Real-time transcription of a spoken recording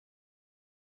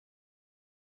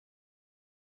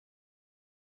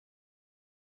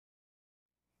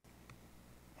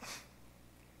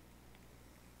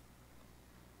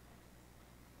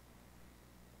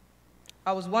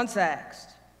I was once asked,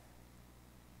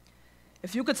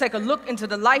 if you could take a look into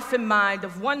the life and mind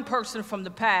of one person from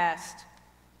the past,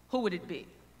 who would it be?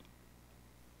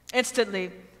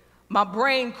 Instantly, my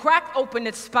brain cracked open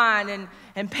its spine,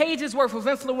 and pages worth of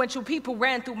influential people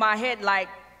ran through my head like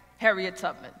Harriet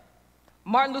Tubman,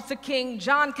 Martin Luther King,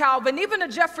 John Calvin, even a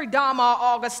Jeffrey Dahmer or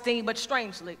Augustine. But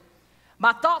strangely,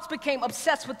 my thoughts became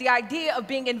obsessed with the idea of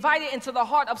being invited into the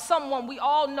heart of someone we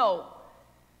all know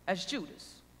as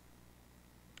Judas,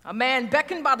 a man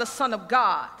beckoned by the Son of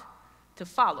God to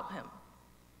follow him.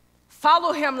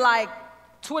 Follow him like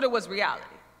Twitter was reality.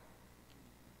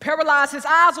 Paralyzed his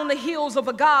eyes on the heels of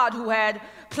a God who had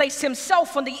placed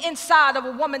himself on the inside of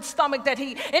a woman's stomach, that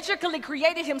he intricately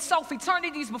created himself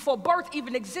eternities before birth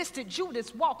even existed.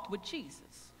 Judas walked with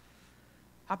Jesus.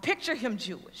 I picture him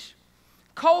Jewish,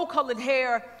 coal-colored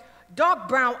hair, dark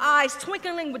brown eyes,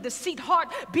 twinkling with deceit,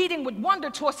 heart beating with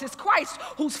wonder towards his Christ,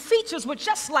 whose features were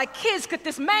just like his. Could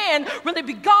this man really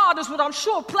be God, is what I'm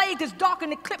sure plagued his dark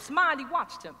and eclipsed mind. He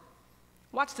watched him.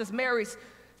 Watched as Mary's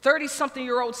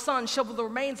 30-something-year-old son shovel the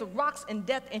remains of rocks and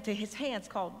death into his hands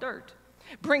called dirt.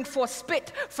 Bring forth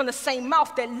spit from the same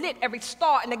mouth that lit every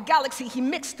star in the galaxy. He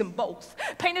mixed them both,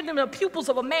 painted them in the pupils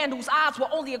of a man whose eyes were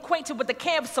only acquainted with the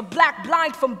canvas of black,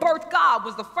 blind from birth. God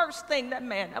was the first thing that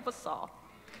man ever saw.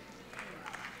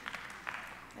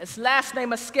 His last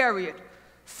name Iscariot,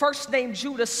 first name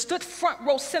Judas, stood front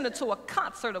row center to a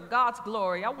concert of God's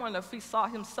glory. I wonder if he saw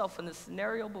himself in the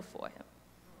scenario before him.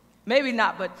 Maybe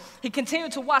not, but he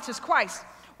continued to watch as Christ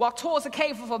walked towards the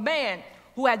cave of a man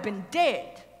who had been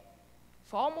dead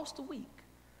for almost a week,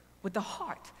 with a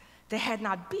heart that had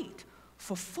not beat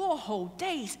for 4 whole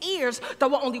days, ears that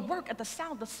will only work at the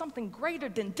sound of something greater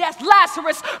than death.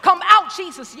 Lazarus, come out,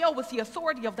 Jesus yelled with the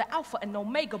authority of the Alpha and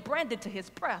Omega branded to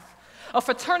his breath. A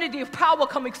fraternity of power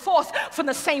coming forth from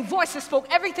the same voice that spoke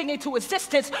everything into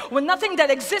existence. When nothing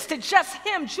that existed, just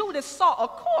him, Judas saw a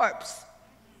corpse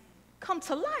come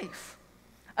to life.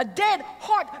 A dead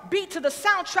heart beat to the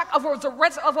soundtrack of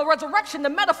a resurrection, the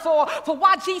metaphor for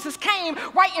why Jesus came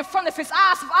right in front of his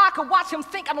eyes. If I could watch him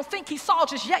think, I don't think he saw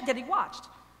just yet that he watched.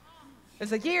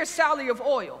 As a year's salary of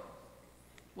oil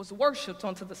was worshipped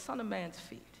onto the Son of Man's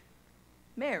feet,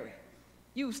 Mary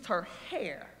used her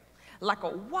hair like a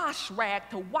wash rag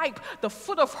to wipe the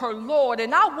foot of her Lord.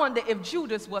 And I wonder if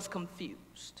Judas was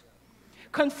confused.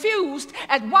 Confused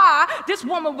at why this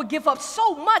woman would give up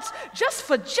so much just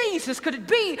for Jesus. Could it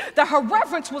be that her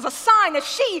reverence was a sign that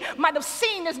she might have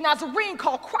seen this Nazarene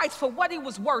called Christ for what he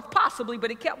was worth? Possibly,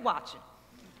 but he kept watching.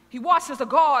 He watched as the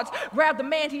guards grabbed the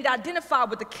man he'd identified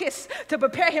with a kiss to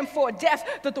prepare him for a death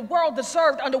that the world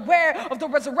deserved, unaware of the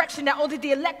resurrection that only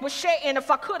the elect would share in. If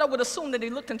I could, I would assume that he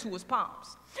looked into his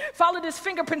palms, followed his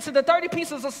fingerprints to the 30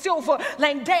 pieces of silver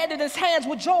laying dead in his hands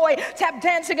with joy, tap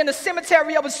dancing in the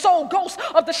cemetery of his soul, ghosts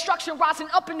of destruction rising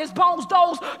up in his bones,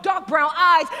 those dark brown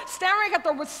eyes staring at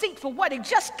the receipt for what he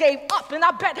just gave up. And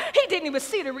I bet he didn't even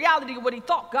see the reality of what he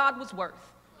thought God was worth.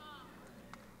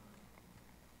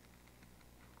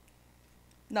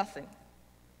 Nothing.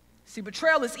 See,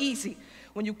 betrayal is easy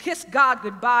when you kiss God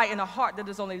goodbye in a heart that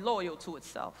is only loyal to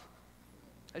itself.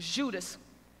 As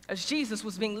Jesus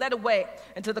was being led away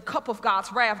into the cup of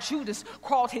God's wrath, Judas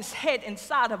crawled his head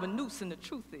inside of a noose, and the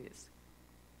truth is,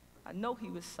 I know he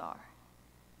was sorry.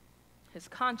 His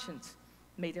conscience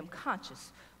made him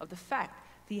conscious of the fact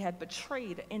he had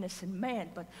betrayed an innocent man,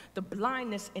 but the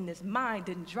blindness in his mind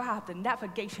didn't drive the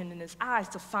navigation in his eyes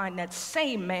to find that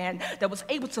same man that was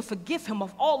able to forgive him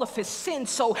of all of his sins.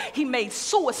 So he made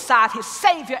suicide his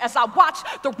savior. As I watched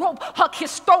the rope hug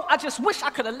his throat, I just wish I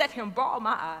could have let him borrow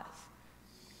my eyes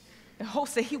in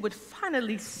hopes that he would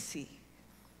finally see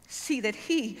that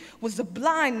he was the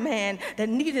blind man that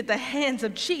needed the hands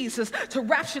of Jesus to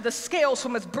rapture the scales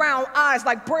from his brown eyes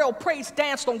like Braille praise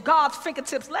danced on God's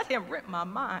fingertips. Let him rip my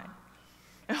mind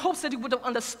in hopes that he would have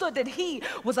understood that he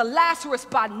was a Lazarus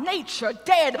by nature,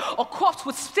 dead, a corpse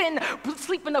with sin,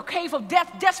 sleep in a cave of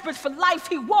death, desperate for life.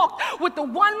 He walked with the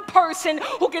one person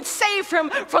who could save him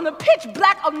from the pitch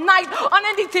black of night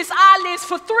underneath his eyelids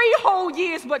for 3 whole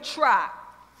years. But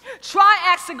Try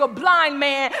asking a blind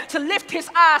man to lift his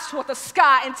eyes toward the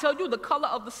sky and tell you the color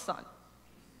of the sun.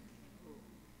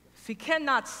 If he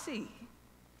cannot see,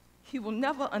 he will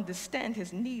never understand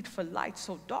his need for light,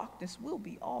 so darkness will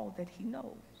be all that he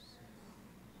knows.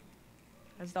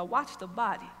 As I watch the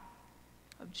body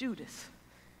of Judas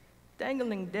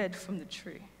dangling dead from the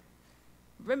tree,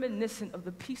 reminiscent of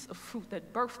the piece of fruit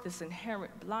that birthed this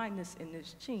inherent blindness in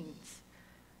his genes,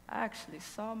 I actually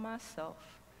saw myself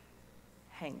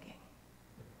hanging.